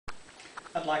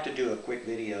I'd like to do a quick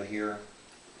video here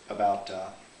about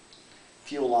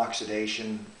fuel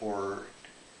oxidation, or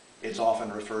it's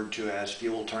often referred to as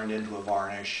fuel turned into a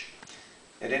varnish.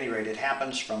 At any rate, it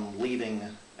happens from leaving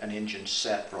an engine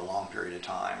set for a long period of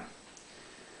time.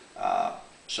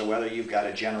 So whether you've got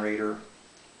a generator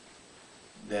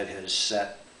that is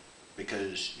set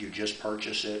because you just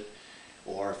purchased it,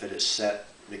 or if it is set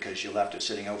because you left it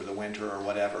sitting over the winter or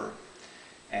whatever,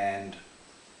 and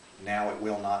now it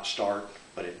will not start,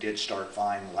 but it did start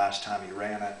fine the last time you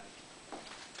ran it,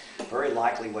 very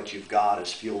likely what you've got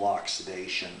is fuel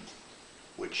oxidation,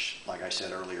 which, like I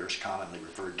said earlier, is commonly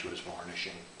referred to as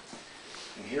varnishing.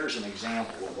 And here's an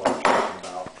example of what I'm talking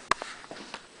about.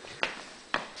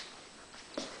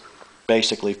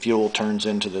 Basically, fuel turns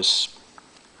into this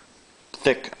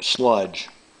thick sludge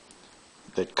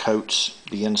that coats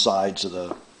the insides of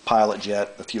the pilot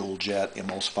jet, the fuel jet,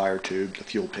 emulsifier tube, the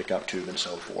fuel pickup tube, and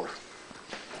so forth.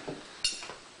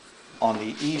 On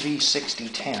the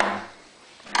EV6010,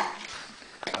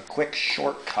 a quick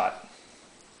shortcut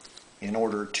in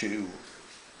order to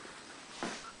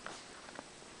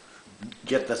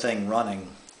get the thing running,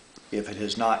 if it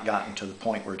has not gotten to the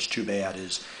point where it's too bad,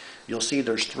 is you'll see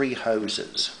there's 3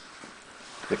 hoses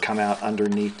that come out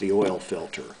underneath the oil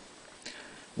filter.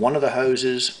 One of the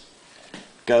hoses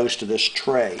goes to this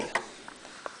tray,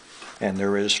 and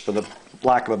there is, for the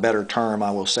lack of a better term, I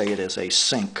will say it is a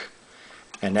sink,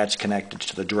 and that's connected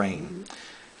to the drain.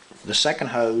 The second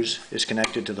hose is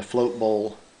connected to the float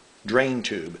bowl drain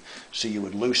tube, so you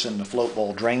would loosen the float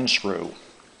bowl drain screw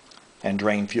and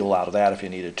drain fuel out of that if you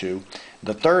needed to.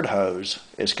 The third hose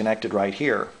is connected right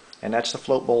here, and that's the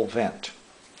float bowl vent.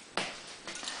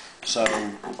 So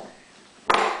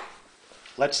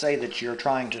let's say that you're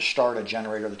trying to start a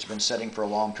generator that's been sitting for a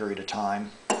long period of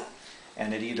time,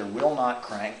 and it either will not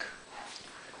crank,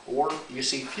 or you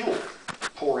see fuel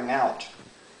pouring out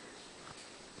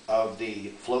of the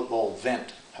float bowl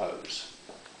vent hose.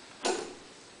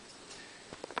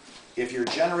 If your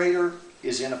generator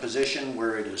is in a position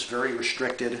where it is very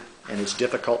restricted and it's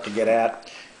difficult to get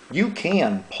at, you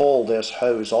can pull this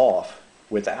hose off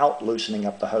without loosening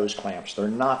up the hose clamps. They're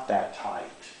not that tight.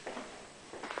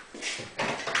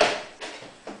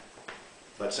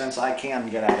 But since I can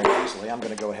get at it easily, I'm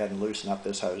going to go ahead and loosen up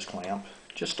this hose clamp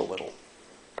just a little.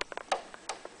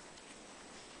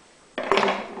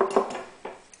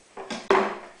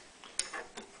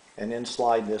 And then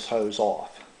slide this hose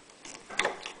off.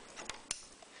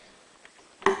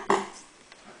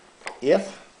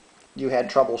 If you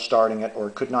had trouble starting it or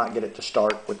could not get it to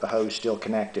start with the hose still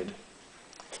connected,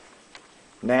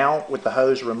 now with the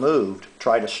hose removed,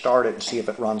 try to start it and see if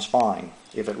it runs fine.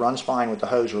 If it runs fine with the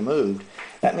hose removed,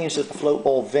 that means that the float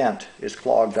bowl vent is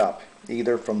clogged up,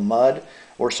 either from mud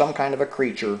or some kind of a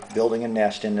creature building a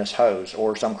nest in this hose,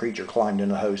 or some creature climbed in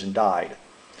the hose and died.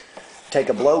 Take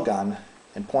a blowgun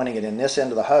and pointing it in this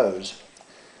end of the hose,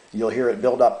 you'll hear it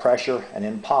build up pressure and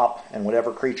then pop, and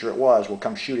whatever creature it was will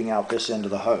come shooting out this end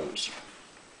of the hose.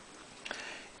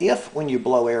 If when you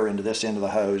blow air into this end of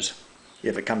the hose,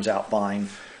 if it comes out fine,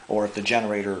 or if the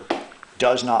generator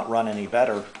does not run any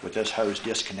better with this hose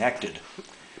disconnected,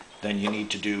 then you need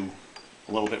to do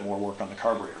a little bit more work on the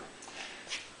carburetor.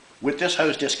 With this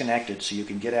hose disconnected, so you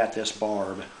can get at this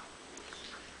barb,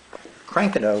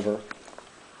 crank it over,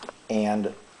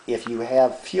 and if you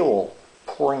have fuel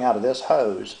pouring out of this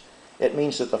hose, it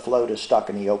means that the float is stuck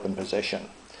in the open position.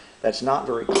 That's not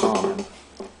very common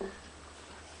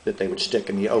that they would stick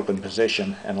in the open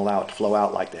position and allow it to flow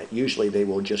out like that. Usually they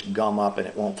will just gum up and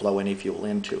it won't flow any fuel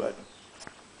into it.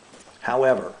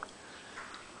 However,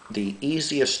 the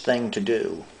easiest thing to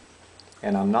do,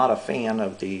 and I'm not a fan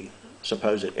of the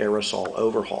supposed aerosol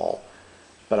overhaul,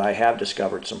 but I have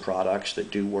discovered some products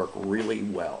that do work really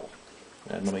well.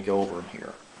 And let me go over them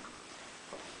here.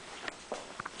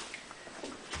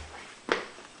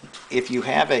 If you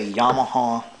have a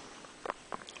Yamaha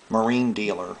marine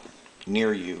dealer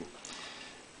near you,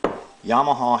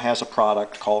 Yamaha has a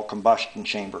product called combustion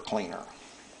chamber cleaner.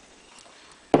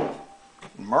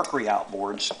 Mercury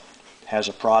Outboards has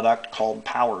a product called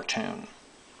Power Tune.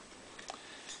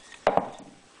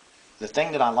 The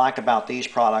thing that I like about these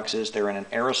products is they're in an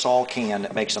aerosol can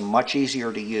that makes them much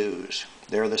easier to use.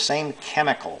 They're the same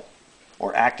chemical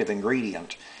or active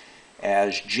ingredient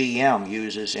as GM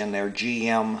uses in their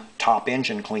GM top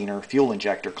engine cleaner, fuel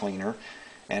injector cleaner,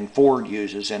 and Ford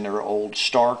uses in their old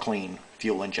Star Clean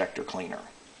fuel injector cleaner.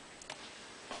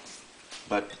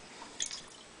 But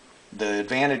the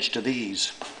advantage to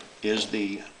these is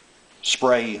the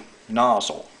spray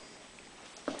nozzle.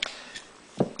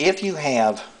 If you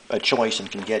have a choice and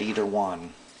can get either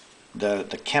one,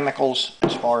 the chemicals,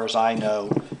 as far as I know,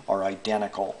 are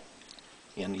identical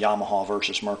in Yamaha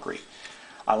versus Mercury.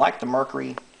 I like the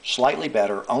Mercury slightly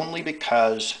better only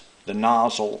because the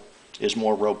nozzle is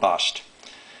more robust.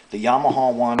 The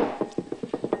Yamaha one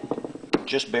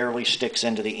just barely sticks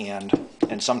into the end,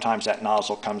 and sometimes that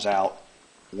nozzle comes out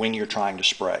when you're trying to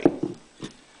spray.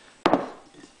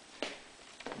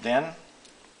 Then,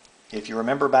 if you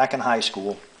remember back in high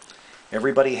school,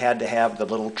 everybody had to have the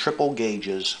little triple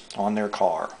gauges on their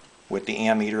car with the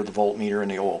ammeter, the voltmeter,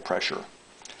 and the oil pressure.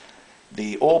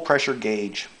 The oil pressure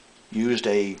gauge used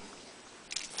a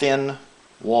thin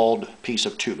walled piece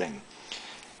of tubing,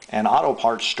 and auto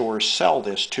parts stores sell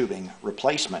this tubing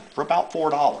replacement for about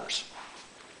 $4.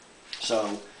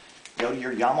 So go to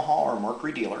your Yamaha or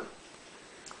Mercury dealer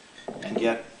and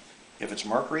get, if it's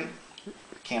Mercury,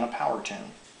 a can of Power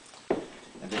Tune.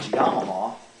 If it's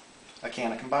Yamaha, a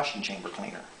can of combustion chamber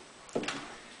cleaner.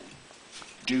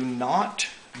 Do not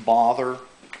bother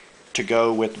to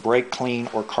go with brake clean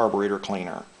or carburetor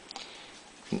cleaner.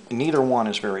 Neither one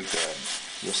is very good.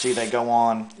 You'll see they go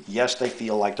on. Yes, they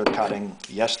feel like they're cutting.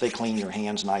 Yes, they clean your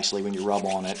hands nicely when you rub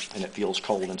on it and it feels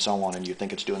cold and so on, and you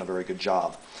think it's doing a very good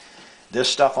job. This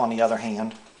stuff, on the other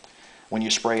hand, when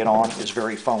you spray it on, is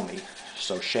very foamy.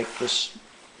 So shake this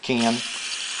can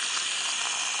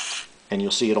and you'll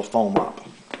see it'll foam up.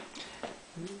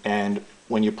 And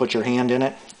when you put your hand in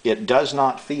it, it does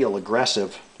not feel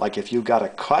aggressive. Like if you've got a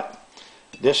cut,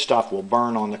 this stuff will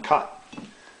burn on the cut,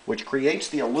 which creates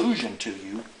the illusion to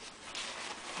you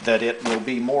that it will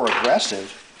be more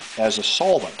aggressive as a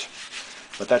solvent,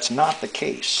 but that's not the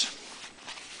case.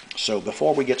 So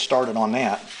before we get started on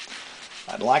that,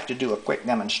 I'd like to do a quick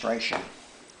demonstration.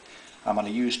 I'm going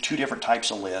to use two different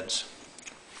types of lids.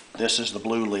 This is the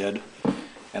blue lid,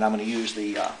 and I'm going to use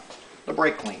the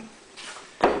brake clean.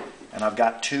 And I've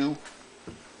got two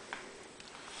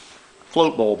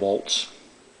float bowl bolts,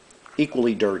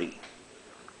 equally dirty.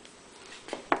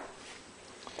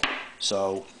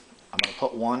 So I'm going to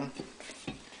put one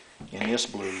in this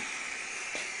blue.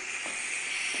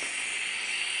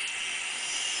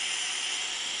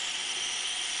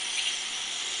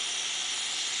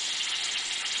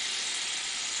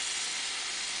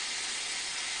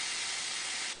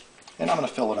 And I'm going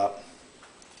to fill it up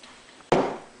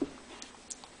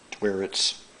to where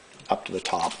it's up to the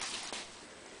top.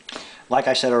 Like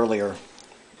I said earlier,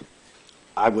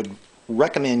 I would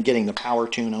recommend getting the Power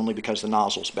Tune only because the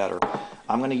nozzle's better.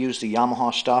 I'm going to use the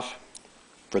Yamaha stuff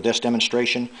for this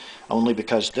demonstration only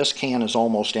because this can is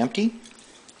almost empty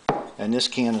and this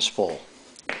can is full.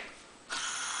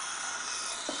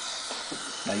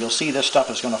 Now you'll see this stuff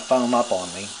is going to foam up on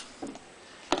me,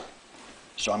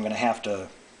 so I'm going to have to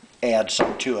add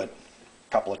some to it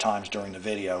a couple of times during the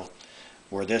video.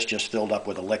 Where this just filled up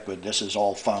with a liquid, this is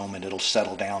all foam and it'll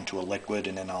settle down to a liquid,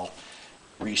 and then I'll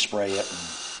respray it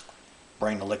and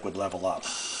bring the liquid level up.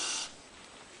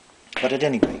 But at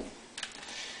any rate,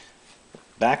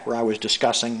 back where I was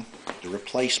discussing the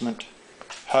replacement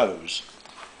hose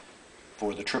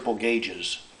for the triple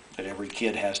gauges that every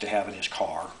kid has to have in his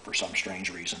car for some strange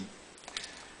reason.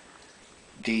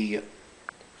 The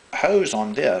hose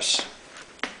on this,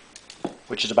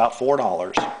 which is about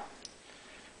 $4,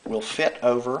 will fit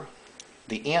over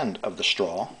the end of the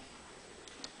straw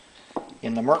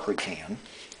in the Mercury can,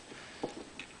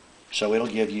 so it'll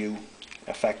give you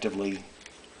effectively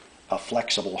a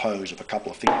flexible hose of a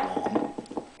couple of feet long,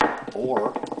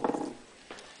 or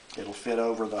it'll fit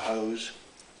over the hose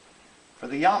for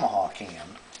the Yamaha can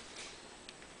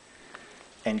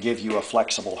and give you a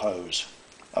flexible hose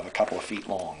of a couple of feet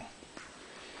long.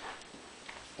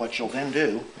 What you'll then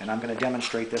do, and I'm going to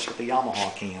demonstrate this with the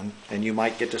Yamaha can, and you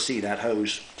might get to see that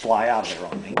hose fly out of there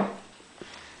on me.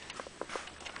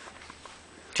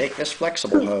 Take this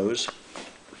flexible hose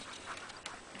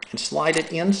and slide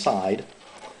it inside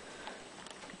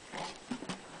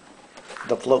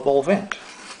the float bowl vent.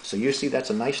 So you see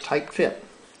that's a nice tight fit.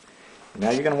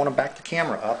 Now you're going to want to back the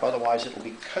camera up, otherwise it will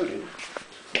be coated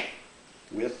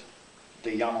with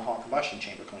the Yamaha combustion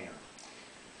chamber cleaner.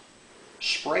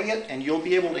 Spray it and you'll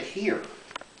be able to hear,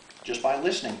 just by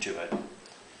listening to it,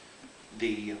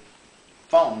 the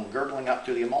foam gurgling up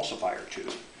through the emulsifier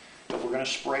tube. But we're going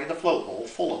to spray the float bowl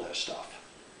full of this stuff.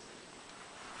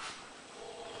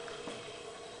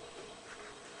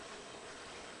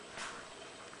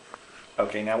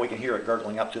 Okay, now we can hear it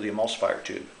gurgling up through the emulsifier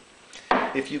tube.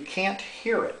 If you can't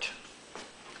hear it,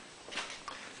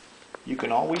 you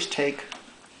can always take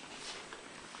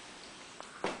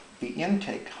the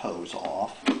intake hose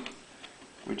off,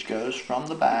 which goes from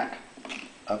the back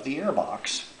of the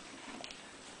airbox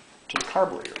to the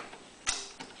carburetor.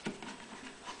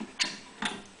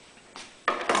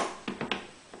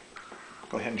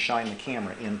 Go ahead and shine the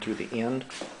camera in through the end.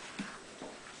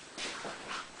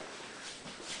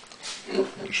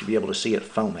 You should be able to see it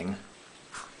foaming.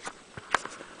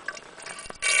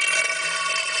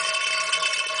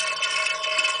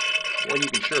 Well, you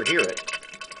can sure hear it.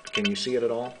 Can you see it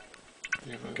at all?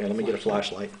 Yeah, Okay, let me get a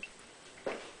flashlight.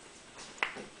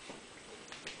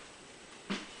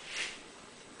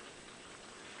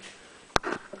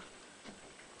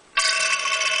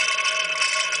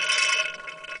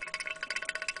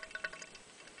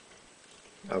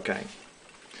 Okay.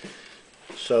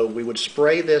 So we would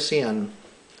spray this in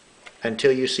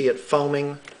until you see it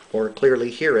foaming or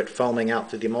clearly hear it foaming out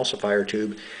through the emulsifier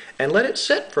tube, and let it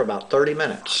sit for about 30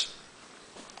 minutes.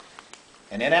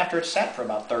 And then after it's set for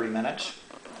about 30 minutes,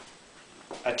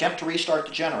 attempt to restart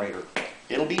the generator.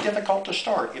 It'll be difficult to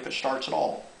start if it starts at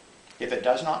all. If it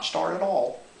does not start at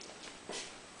all,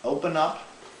 open up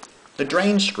the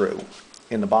drain screw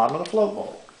in the bottom of the float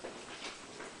bowl.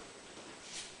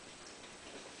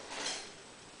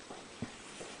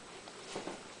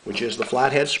 Which is the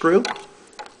flathead screw.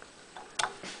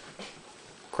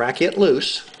 Crack it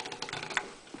loose.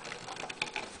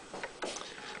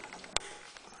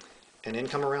 And then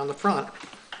come around the front.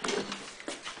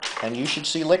 And you should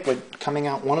see liquid coming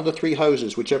out one of the 3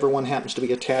 hoses, whichever one happens to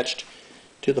be attached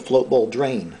to the float bowl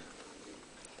drain.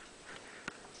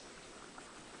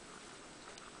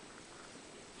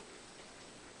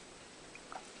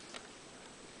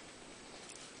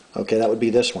 Okay, that would be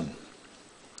this one.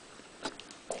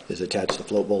 Is attached to the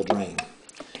float bowl drain.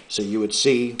 So you would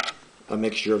see a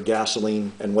mixture of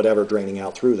gasoline and whatever draining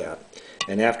out through that.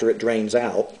 And after it drains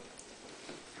out,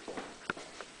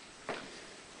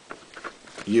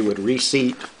 you would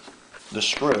reseat the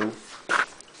screw,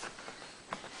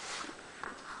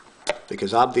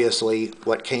 because obviously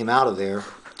what came out of there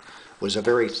was a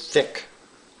very thick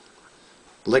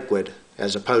liquid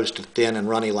as opposed to thin and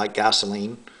runny like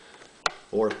gasoline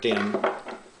or thin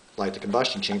like the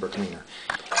combustion chamber cleaner.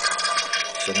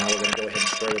 So now we're going to go ahead and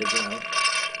spray it again.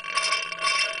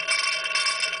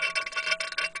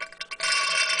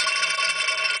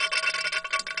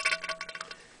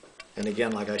 And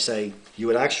again, like I say, you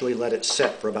would actually let it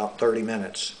sit for about 30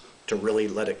 minutes to really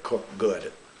let it cook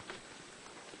good.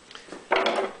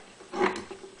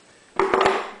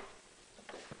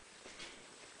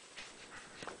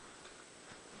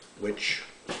 Which,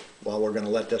 while we're going to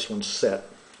let this one sit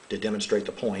to demonstrate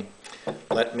the point,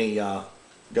 let me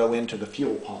go into the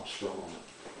fuel pumps for a moment.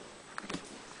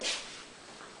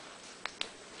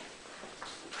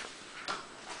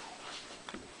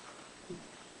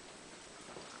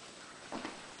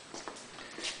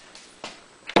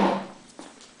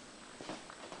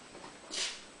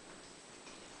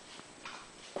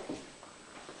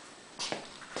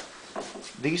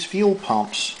 These fuel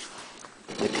pumps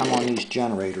that come on these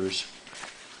generators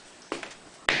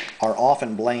are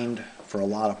often blamed for a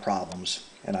lot of problems,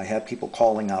 and I have people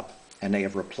calling up and they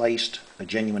have replaced a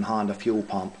genuine Honda fuel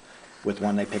pump with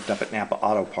one they picked up at Napa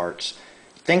Auto Parts,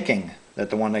 thinking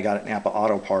that the one they got at Napa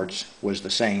Auto Parts was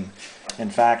the same. In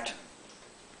fact,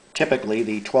 typically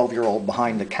the 12-year-old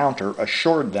behind the counter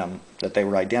assured them that they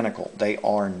were identical. They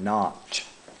are not.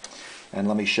 And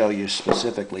let me show you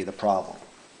specifically the problem.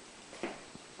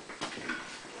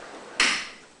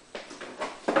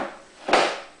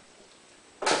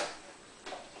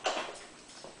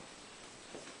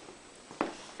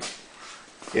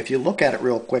 If you look at it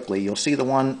real quickly, you'll see the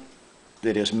one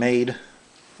that is made,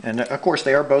 and of course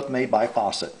they are both made by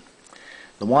Fawcett.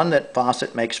 The one that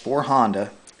Fawcett makes for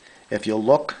Honda, if you'll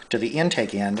look to the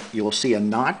intake end, you will see a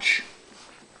notch,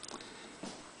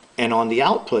 and on the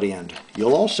output end,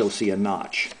 you'll also see a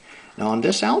notch. Now on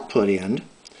this output end,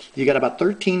 you got about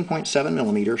 13.7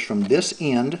 millimeters from this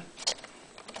end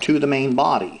to the main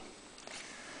body.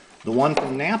 The one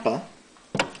from Napa,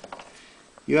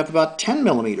 you have about 10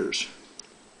 millimeters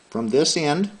from this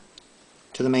end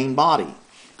to the main body.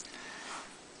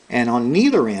 And on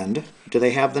neither end do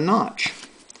they have the notch.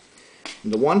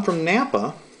 The one from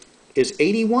Napa is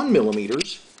 81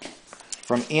 millimeters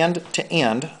from end to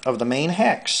end of the main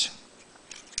hex.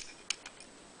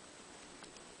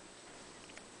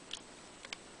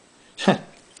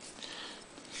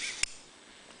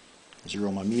 Zero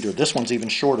my meter. This one's even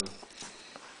shorter.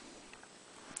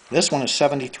 This one is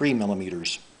 73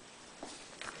 millimeters.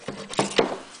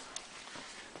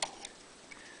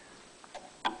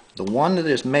 The one that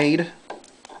is made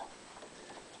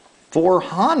for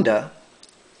Honda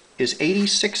is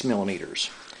 86 millimeters.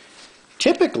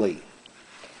 Typically,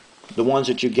 the ones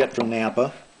that you get from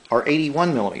Napa are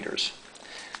 81 millimeters.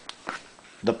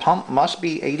 The pump must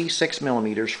be 86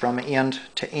 millimeters from end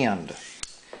to end.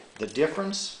 The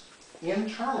difference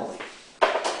internally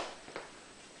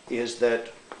is that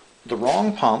the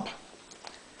wrong pump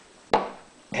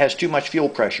has too much fuel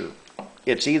pressure.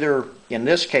 It's either, in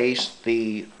this case,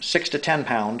 the 6 to 10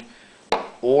 pound,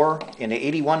 or in the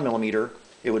 81 millimeter,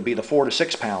 it would be the 4 to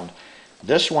 6 pound.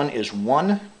 This one is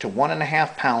 1 to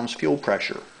 1.5 pounds fuel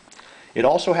pressure. It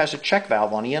also has a check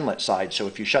valve on the inlet side, so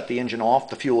if you shut the engine off,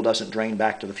 the fuel doesn't drain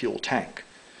back to the fuel tank.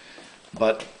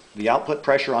 But the output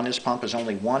pressure on this pump is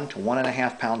only 1 to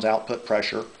 1.5 pounds output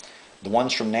pressure. The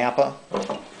ones from Napa,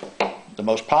 the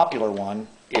most popular one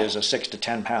is a 6 to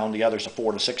 10 pound, the other's a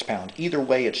 4 to 6 pound. Either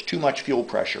way, it's too much fuel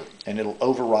pressure and it'll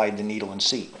override the needle and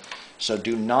seat. So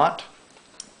do not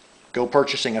go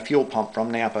purchasing a fuel pump from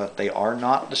Napa. They are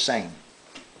not the same.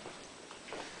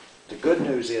 The good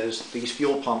news is these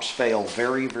fuel pumps fail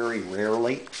very, very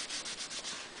rarely.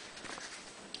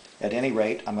 At any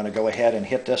rate, I'm going to go ahead and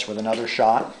hit this with another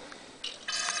shot.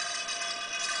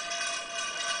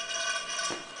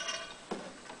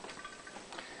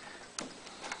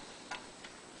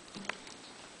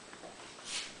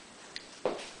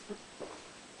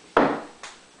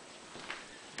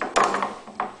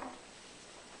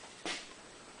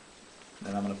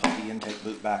 Then I'm going to put the intake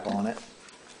boot back on it.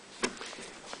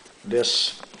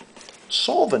 This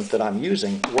solvent that I'm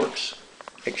using works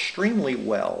extremely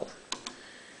well.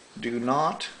 Do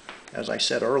not, as I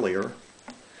said earlier,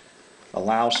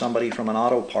 allow somebody from an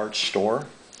auto parts store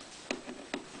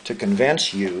to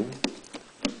convince you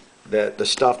that the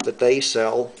stuff that they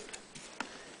sell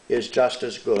is just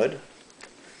as good.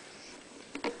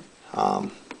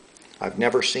 I've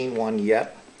never seen one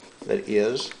yet that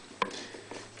is.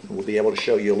 We'll be able to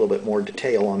show you a little bit more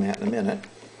detail on that in a minute.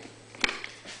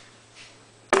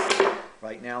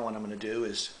 Right now what I'm going to do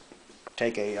is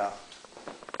take a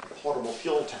portable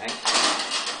fuel tank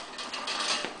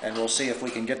and we'll see if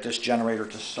we can get this generator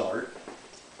to start.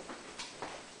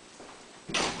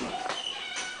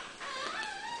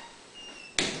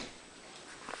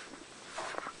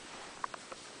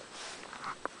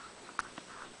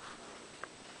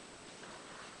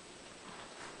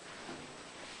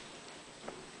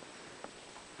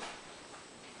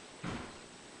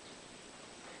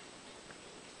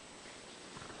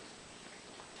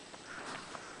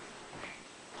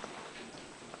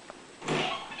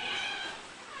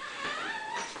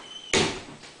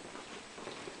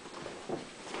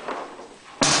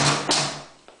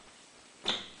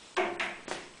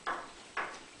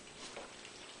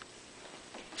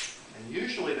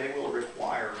 Usually they will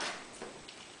require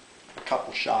a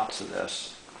couple shots of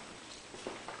this.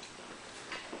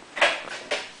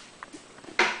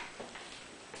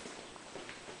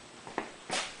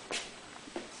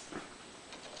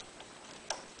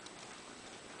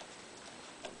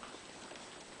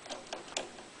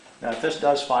 Now if this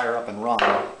does fire up and run,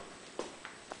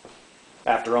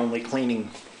 after only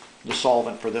cleaning the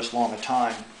solvent for this long a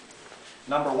time,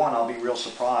 number one, I'll be real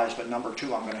surprised, but number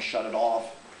two, I'm going to shut it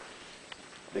off.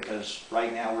 Because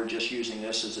right now we're just using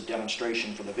this as a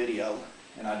demonstration for the video,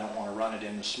 and I don't want to run it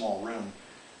in a small room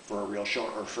for a real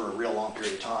short or for a real long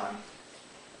period of time.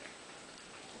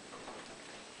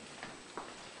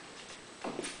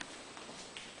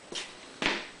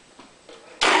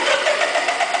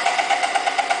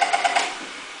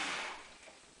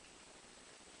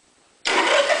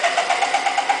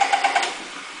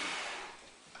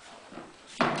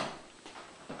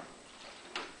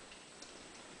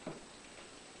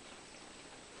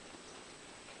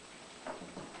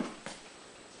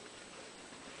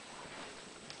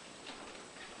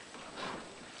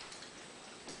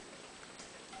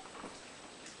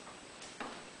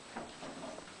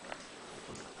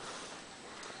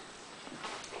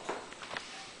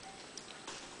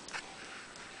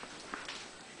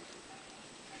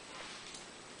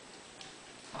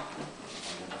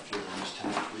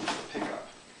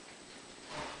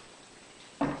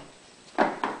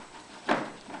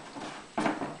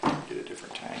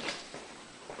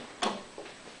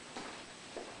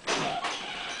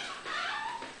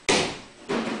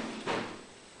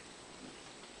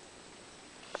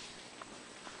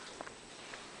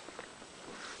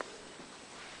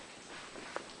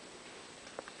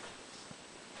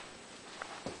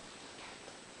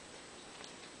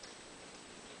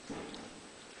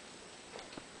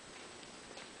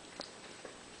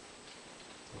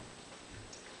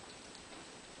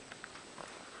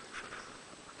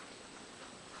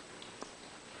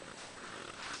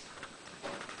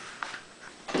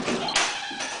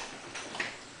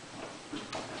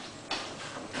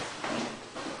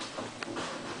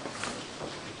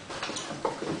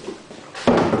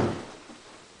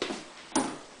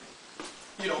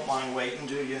 You don't mind waiting,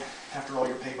 do you? After all,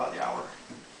 you're paid by the hour.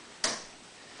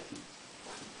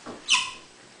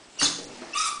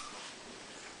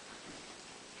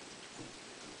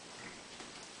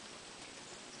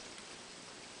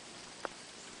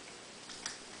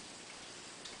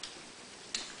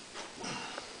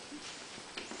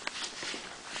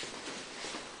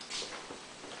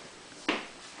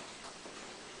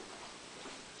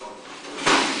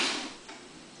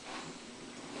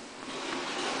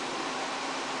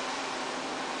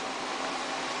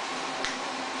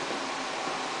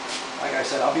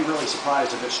 said, I'll be really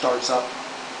surprised if it starts up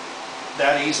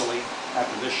that easily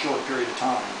after this short period of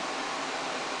time.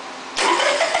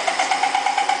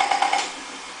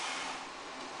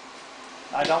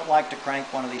 I don't like to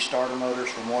crank one of these starter motors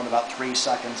for more than about 3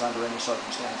 seconds under any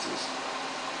circumstances.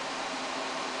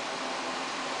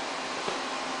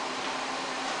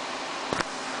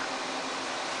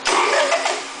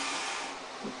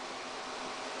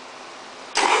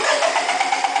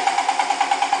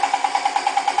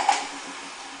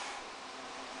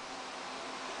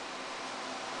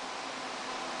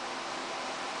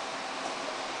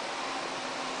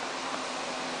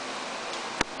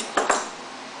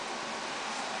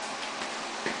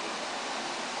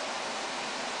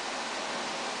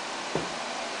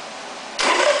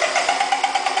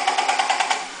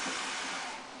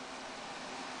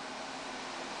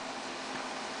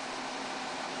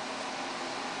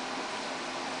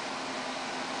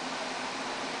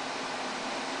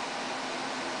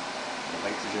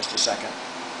 Wait for just a second.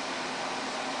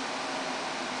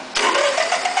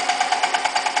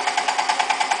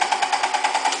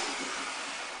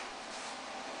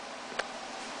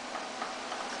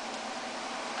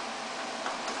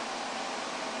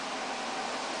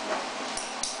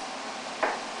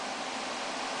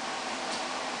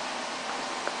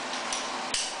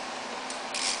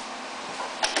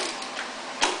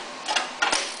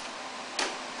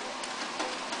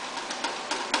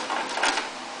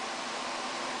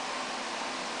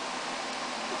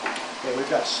 Okay, we've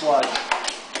got sludge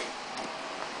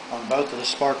on both of the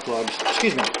spark plugs.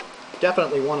 Excuse me,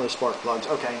 definitely one of the spark plugs.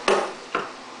 Okay,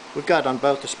 we've got on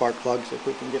both the spark plugs. If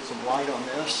we can get some light on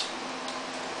this,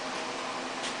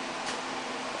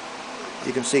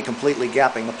 you can see completely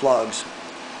gapping the plugs.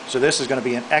 So this is going to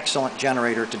be an excellent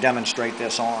generator to demonstrate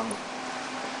this on,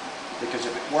 because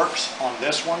if it works on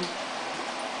this one,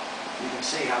 you can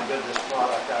see how good this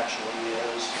product actually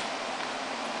is.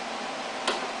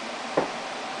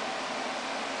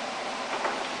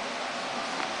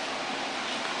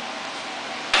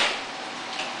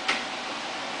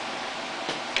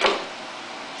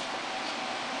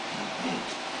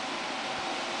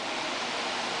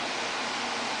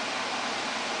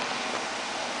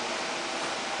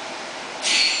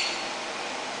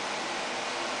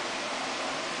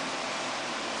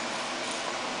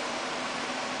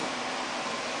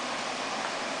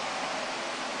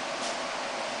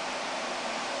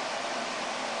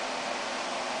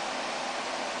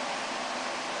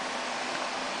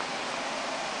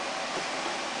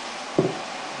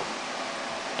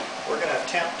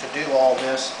 Attempt to do all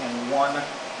this in one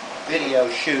video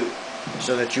shoot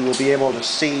so that you will be able to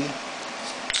see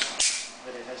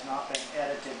that it has not been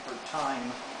edited for time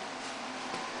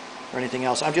or anything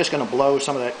else. I'm just going to blow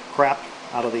some of that crap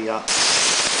out of the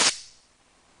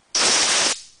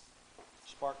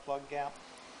spark plug gap.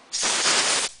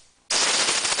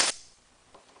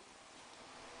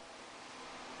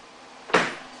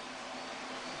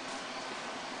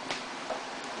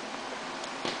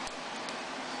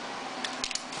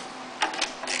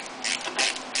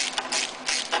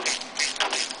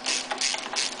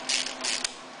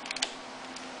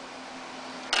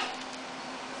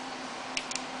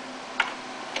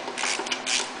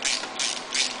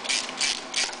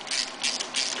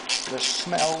 The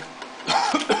smell,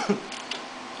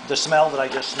 the smell that I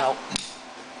just smelled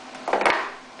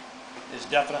is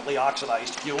definitely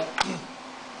oxidized fuel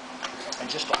and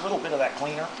just a little bit of that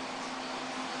cleaner.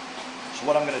 So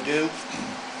what I'm going to do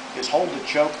is hold the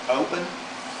choke open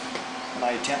when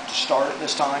I attempt to start it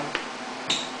this time,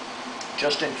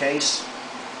 just in case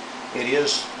it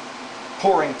is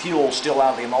pouring fuel still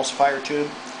out of the emulsifier tube,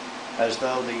 as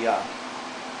though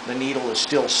the needle is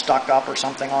still stuck up or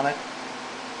something on it.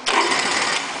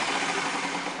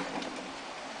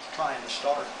 Trying to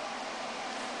start.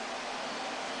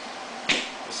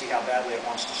 We'll see how badly it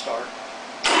wants to start.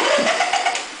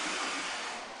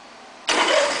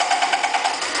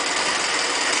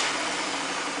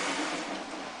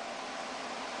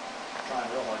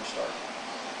 Trying real hard to start.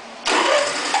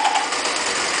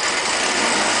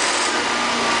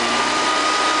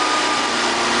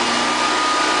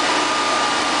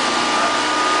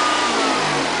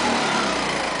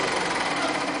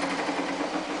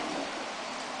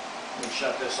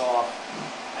 Shut this off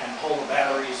and pull the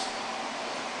batteries.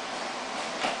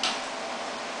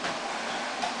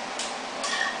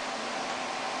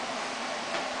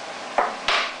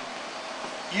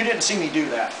 You didn't see me do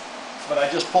that, but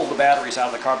I just pulled the batteries out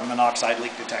of the carbon monoxide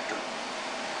leak detector.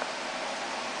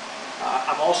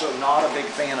 I'm also not a big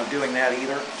fan of doing that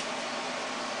either,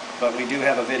 but we do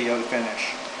have a video to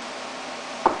finish.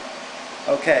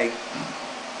 Okay,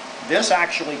 this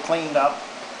actually cleaned up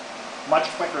much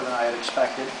quicker than I had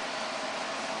expected.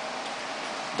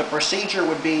 The procedure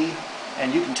would be,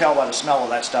 and you can tell by the smell of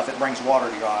that stuff, it brings water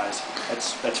to your eyes.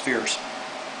 That's fierce.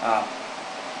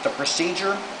 The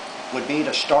procedure would be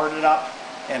to start it up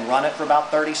and run it for about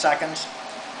 30 seconds,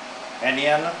 and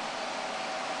then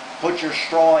put your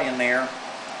straw in there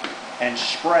and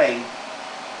spray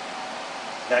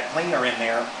that cleaner in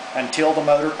there until the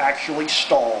motor actually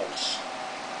stalls.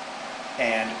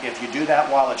 And if you do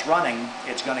that while it's running,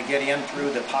 it's going to get in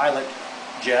through the pilot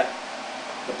jet,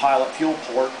 the pilot fuel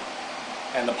port,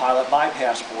 and the pilot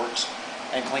bypass ports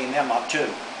and clean them up too.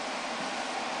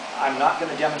 I'm not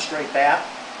going to demonstrate that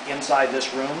inside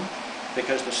this room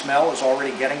because the smell is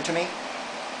already getting to me.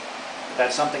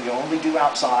 That's something you only do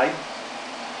outside.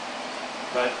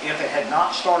 But if it had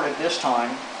not started this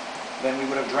time, then we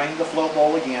would have drained the float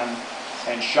bowl again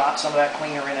and shot some of that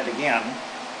cleaner in it again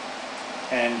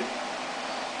and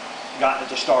gotten it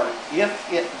to start.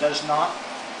 If it does not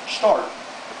start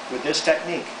with this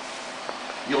technique,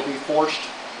 you'll be forced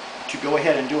to go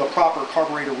ahead and do a proper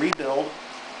carburetor rebuild,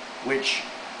 which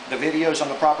the videos on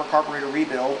the proper carburetor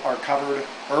rebuild are covered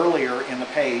earlier in the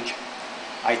page.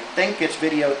 I think it's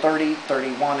video 30,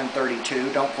 31, and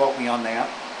 32. Don't quote me on that.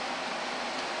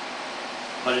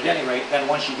 But at any rate, then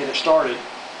once you get it started,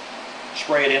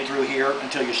 spray it in through here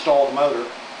until you stall the motor.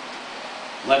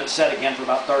 Let it set again for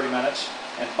about 30 minutes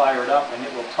and fire it up, and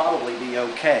it will probably be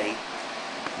okay.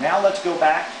 Now let's go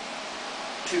back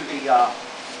to the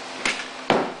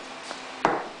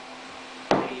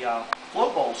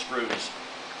float bowl screws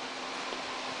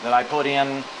that I put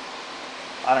in,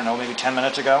 I don't know, maybe 10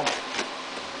 minutes ago.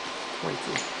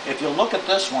 If you look at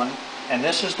this one, and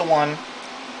this is the one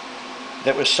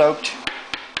that was soaked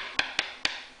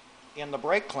in the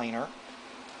brake cleaner,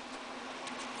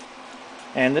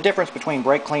 and the difference between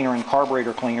brake cleaner and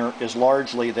carburetor cleaner is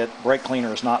largely that brake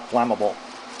cleaner is not flammable.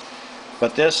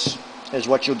 But this is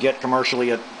what you'll get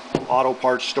commercially at auto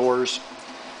parts stores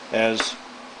as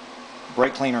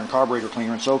brake cleaner and carburetor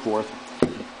cleaner and so forth.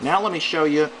 Now let me show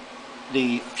you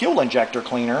the fuel injector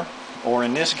cleaner, or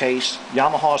in this case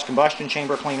Yamaha's combustion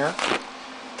chamber cleaner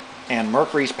and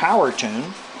Mercury's Power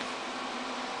Tune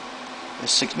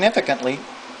is significantly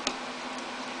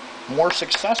more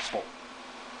successful.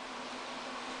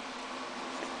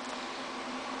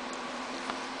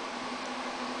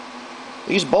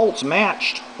 These bolts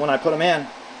matched when I put them in.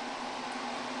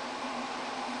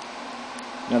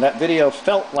 Now that video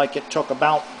felt like it took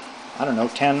about, I don't know,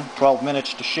 10, 12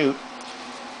 minutes to shoot.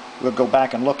 We'll go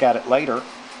back and look at it later.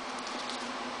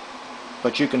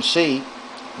 But you can see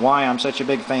why I'm such a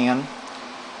big fan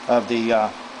of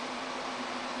the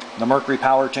Mercury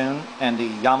Power Tune and the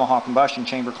Yamaha combustion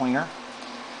chamber cleaner.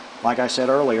 Like I said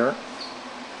earlier,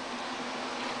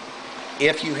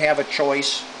 if you have a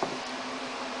choice,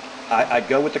 I'd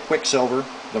go with the Quicksilver,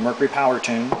 the Mercury Power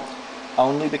Tune,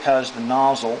 only because the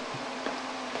nozzle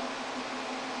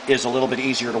is a little bit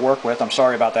easier to work with. I'm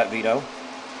sorry about that, Vito.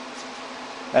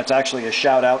 That's actually a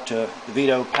shout out to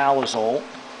Vito Palazzolo,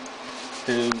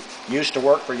 who used to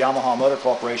work for Yamaha Motor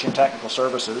Corporation Technical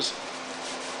Services.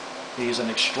 He's an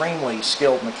extremely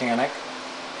skilled mechanic,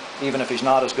 even if he's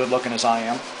not as good looking as I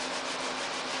am.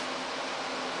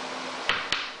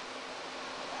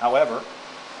 However,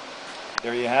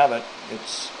 there you have it.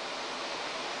 It's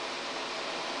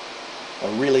a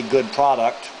really good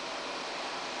product.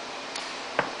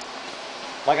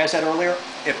 Like I said earlier,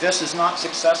 if this is not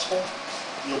successful,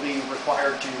 you'll be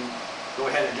required to go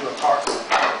ahead and do a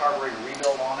carburetor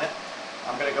rebuild on it.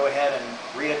 I'm going to go ahead and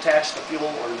reattach the fuel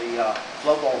or the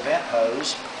float bowl vent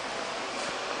hose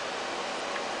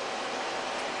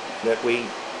that we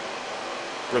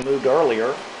removed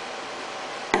earlier.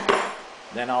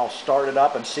 Then I'll start it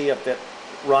up and see if it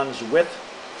runs with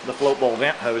the float bowl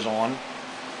vent hose on,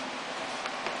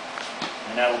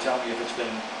 and that'll tell me if it's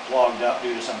been clogged up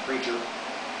due to some creature.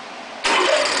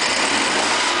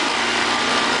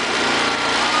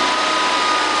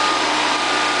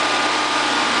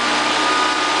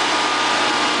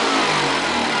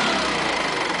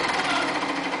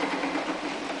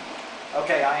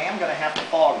 Okay, I am going to have to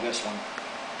fog this one.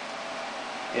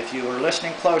 If you were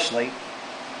listening closely,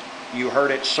 you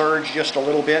heard it surge just a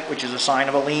little bit, which is a sign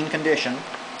of a lean condition.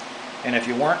 And if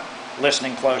you weren't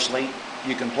listening closely,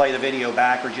 you can play the video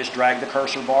back or just drag the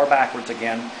cursor bar backwards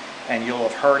again, and you'll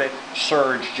have heard it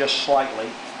surge just slightly.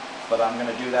 But I'm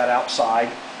going to do that outside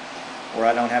where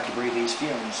I don't have to breathe these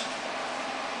fumes.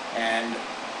 And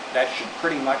that should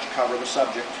pretty much cover the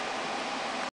subject.